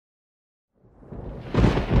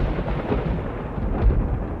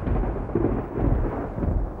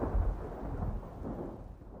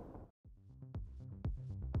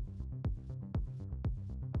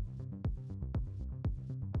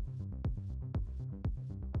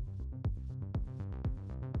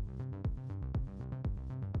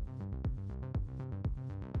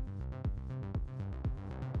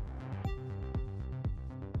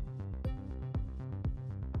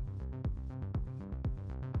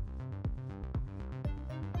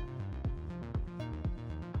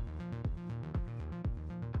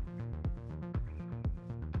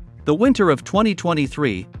The winter of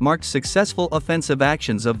 2023 marked successful offensive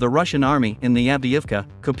actions of the Russian army in the Avdiivka,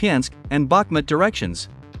 Kupyansk, and Bakhmut directions.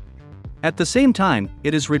 At the same time,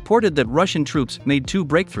 it is reported that Russian troops made 2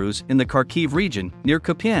 breakthroughs in the Kharkiv region near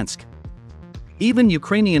Kupyansk. Even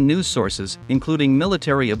Ukrainian news sources, including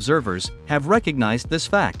military observers, have recognized this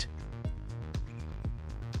fact.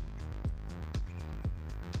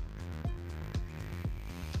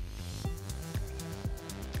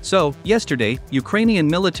 So, yesterday, Ukrainian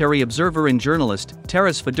military observer and journalist,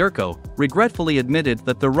 Taras Fedorko, regretfully admitted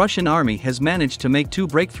that the Russian army has managed to make 2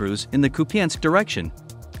 breakthroughs in the Kupyansk direction.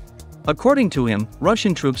 According to him,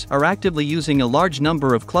 Russian troops are actively using a large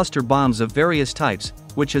number of cluster bombs of various types,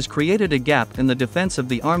 which has created a gap in the defense of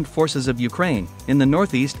the armed forces of Ukraine, in the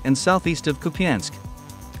northeast and southeast of Kupyansk.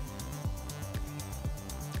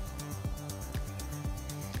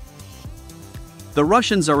 The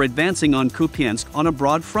Russians are advancing on Kupyansk on a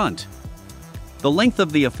broad front. The length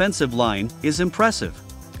of the offensive line is impressive.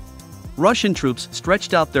 Russian troops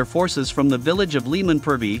stretched out their forces from the village of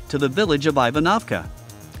Liman-Pervy to the village of Ivanovka.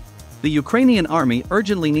 The Ukrainian army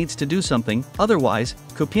urgently needs to do something, otherwise,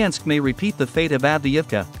 Kupyansk may repeat the fate of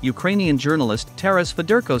Avdiivka, Ukrainian journalist Taras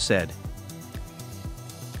Fedorko said.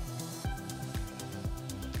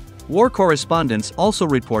 War correspondents also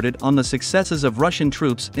reported on the successes of Russian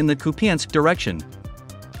troops in the Kupyansk direction.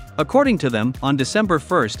 According to them, on December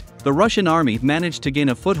 1st, the Russian army managed to gain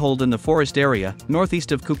a foothold in the forest area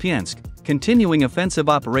northeast of Kupyansk, continuing offensive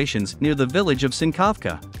operations near the village of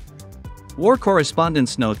Sinkovka. War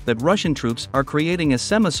correspondents note that Russian troops are creating a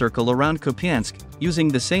semicircle around Kupyansk, using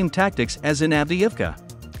the same tactics as in Avdiivka.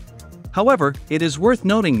 However, it is worth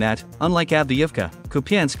noting that, unlike Avdiivka,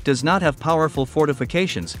 Kupyansk does not have powerful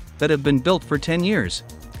fortifications that have been built for 10 years.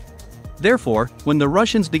 Therefore, when the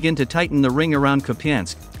Russians begin to tighten the ring around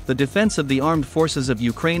Kupyansk, the defense of the armed forces of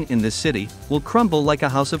Ukraine in this city will crumble like a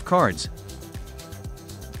house of cards.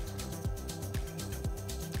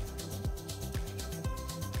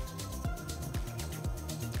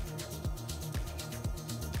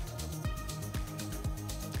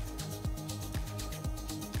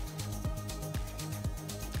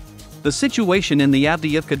 The situation in the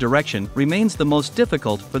Avdiivka direction remains the most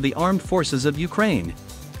difficult for the armed forces of Ukraine.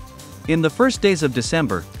 In the first days of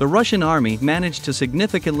December, the Russian army managed to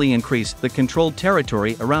significantly increase the controlled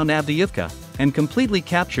territory around Avdiivka and completely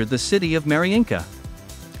capture the city of MARYINKA.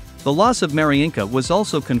 The loss of MARYINKA was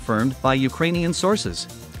also confirmed by Ukrainian sources.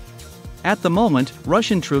 At the moment,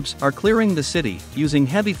 Russian troops are clearing the city using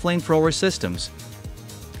heavy flamethrower systems.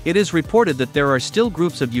 It is reported that there are still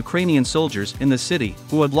groups of Ukrainian soldiers in the city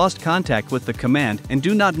who have lost contact with the command and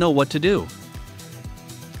do not know what to do.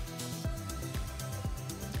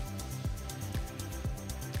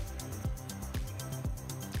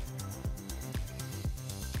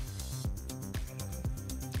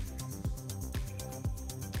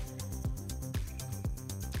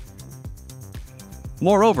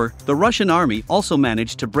 Moreover, the Russian army also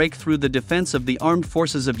managed to break through the defense of the armed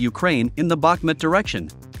forces of Ukraine in the Bakhmut direction.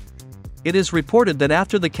 It is reported that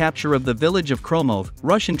after the capture of the village of Kromov,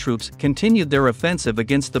 Russian troops continued their offensive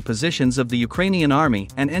against the positions of the Ukrainian army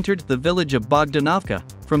and entered the village of Bogdanovka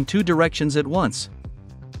from 2 directions at once.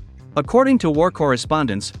 According to war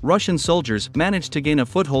correspondents, Russian soldiers managed to gain a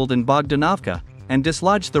foothold in Bogdanovka and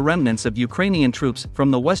dislodge the remnants of Ukrainian troops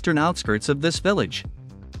from the western outskirts of this village.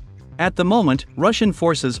 At the moment, Russian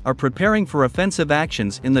forces are preparing for offensive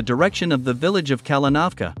actions in the direction of the village of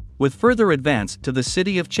Kalinovka, with further advance to the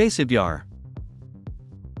city of Chasiv.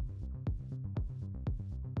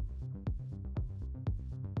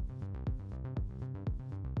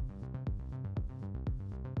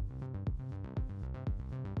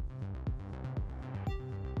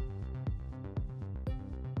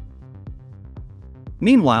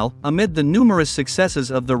 Meanwhile, amid the numerous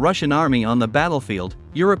successes of the Russian army on the battlefield,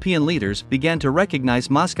 European leaders began to recognize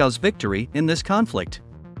Moscow's victory in this conflict.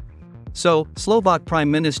 So, Slovak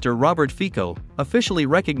Prime Minister Robert Fico officially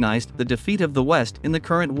recognized the defeat of the West in the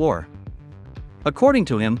current war. According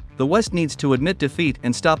to him, the West needs to admit defeat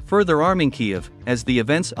and stop further arming Kyiv, as the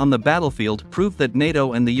events on the battlefield prove that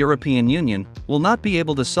NATO and the European Union will not be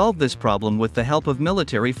able to solve this problem with the help of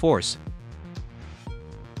military force.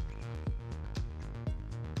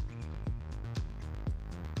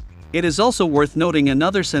 It is also worth noting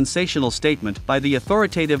another sensational statement by the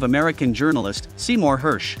authoritative American journalist Seymour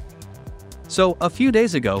Hersh. So, a few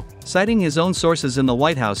days ago, citing his own sources in the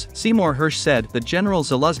White House, Seymour Hersh said that General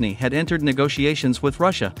Zelensky had entered negotiations with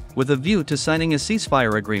Russia, with a view to signing a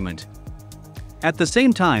ceasefire agreement. At the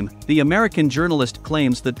same time, the American journalist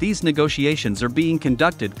claims that these negotiations are being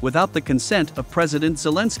conducted without the consent of President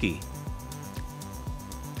Zelensky.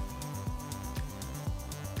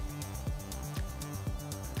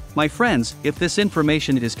 My friends, if this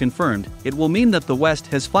information is confirmed, it will mean that the West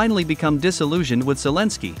has finally become disillusioned with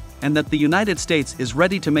Zelensky, and that the United States is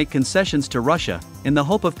ready to make concessions to Russia, in the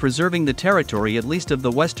hope of preserving the territory at least of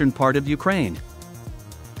the western part of Ukraine.